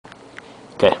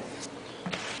Okay.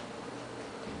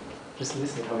 Just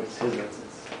listen how it says that.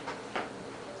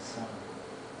 Sound.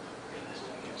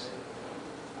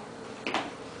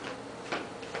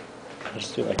 I'll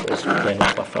just do it like this, playing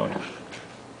with my phone.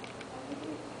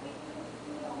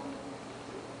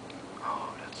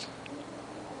 Oh, that's...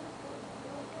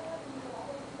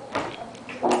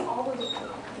 All the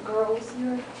girls you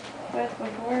were with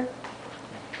before?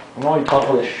 I'm already talking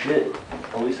all this shit.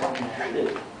 Always talking shit.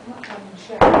 I'm not talking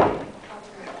shit.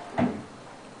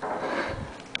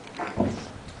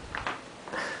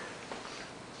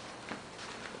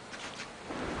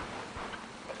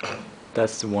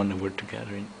 That's the one that we're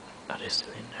together in. That is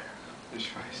still in there. Ich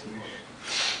weiß nicht.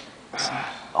 See,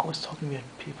 I was talking about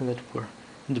people that were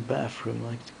in the bathroom,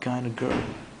 like the guy and the girl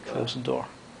closed the door.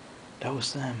 That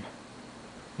was them.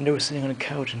 And they were sitting on a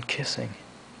couch and kissing.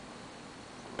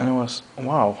 And I was,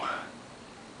 wow.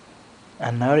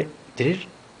 And now they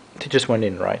just went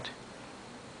in, right?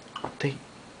 Wait,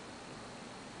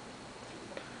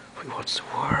 what's the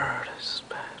word? This is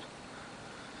bad.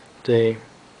 They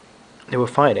were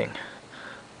fighting.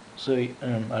 So,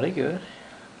 are they good?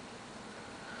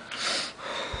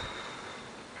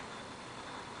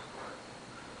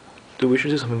 Dude, we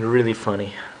should do something really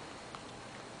funny.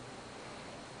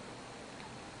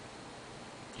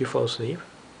 You fall asleep?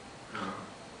 No.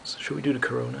 So should we do the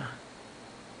Corona?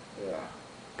 Yeah.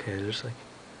 Okay, just like...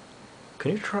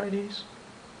 Can you try these?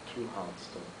 Too hot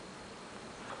still.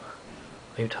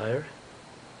 Are you tired?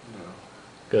 No.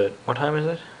 Good. What time is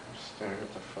it? I'm staring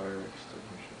at the fire extinguisher.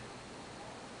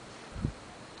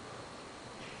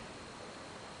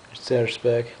 He stares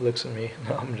back, looks at me.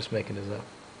 No, I'm just making this up.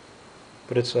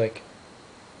 But it's like...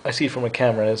 I see it from a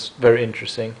camera and it's very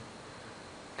interesting.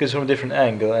 Because from a different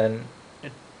angle and...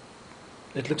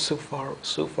 It looks so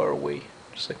far away.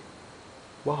 Just like...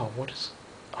 Wow, what is...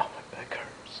 Oh, my back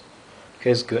hurts.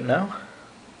 Okay, it's good now.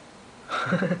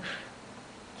 It's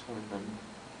only been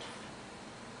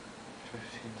 15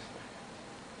 seconds.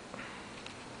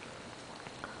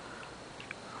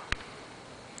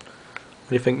 What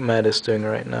do you think Matt is doing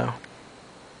right now?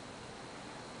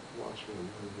 Watching a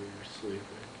movie or sleeping.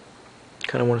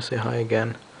 Kinda want to say hi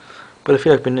again. But I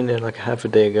feel like I've been in there like half a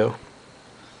day ago.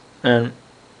 And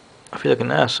I feel like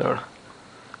an asshole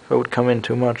if I would come in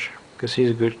too much. Because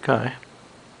he's a good guy.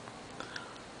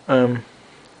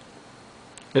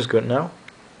 It's good now.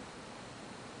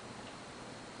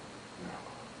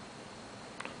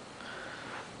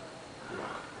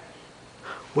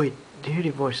 Wait, do you hear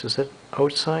the voice? Is that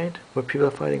outside where people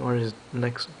are fighting, or is it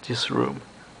next this room?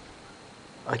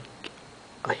 I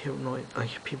hear noise. I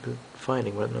hear people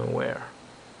fighting, but I don't know where.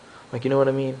 Like, you know what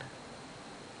I mean?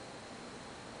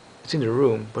 It's in the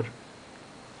room, but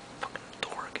fucking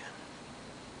door again.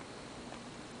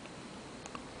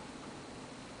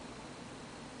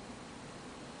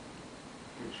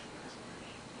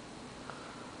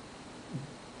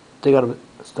 They gotta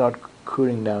start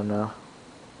cooling down now.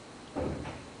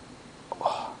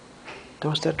 Oh, there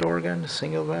was that door again, the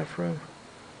single bathroom.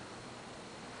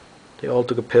 They all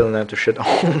took a pill and had to shit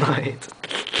all night.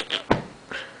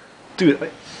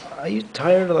 Dude, are you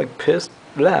tired or like pissed?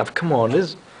 Laugh, come on,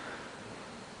 this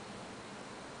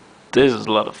is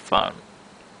a lot of fun.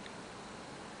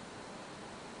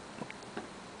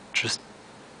 Just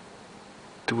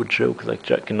do a joke like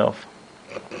jacking off.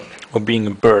 Or being a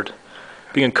bird.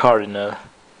 Being a cardinal.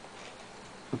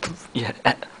 Yeah,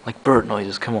 like bird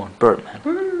noises, come on, bird man.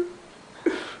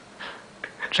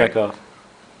 Check off.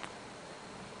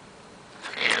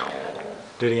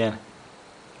 Do it again.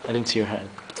 I didn't see your hand.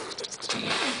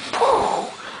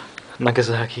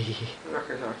 Nagasaki.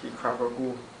 Nagasaki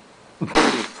Kabagu.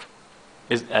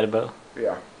 Is it edible?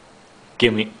 Yeah.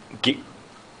 Give.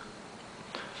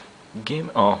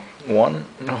 Oh, one?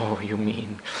 No, you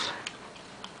mean.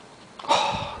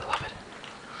 Oh, I love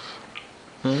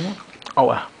it. Oh,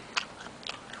 wow.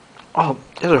 Oh,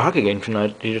 there's a hockey game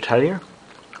tonight. Did I tell you?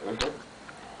 Okay.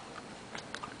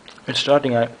 It's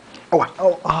starting at...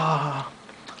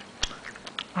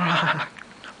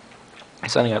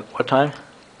 It's starting at what time?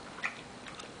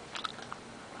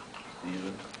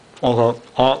 Even. Okay.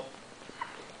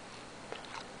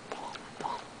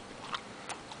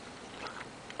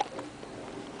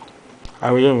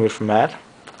 Are we doing with Matt?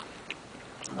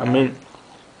 I mean...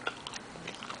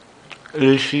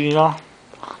 Lucina.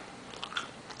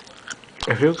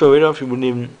 If you go it off, you wouldn't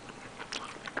even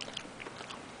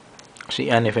see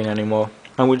anything anymore.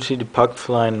 I would see the puck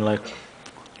flying like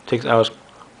 6 hours.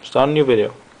 Start a new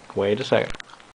video. Wait a second.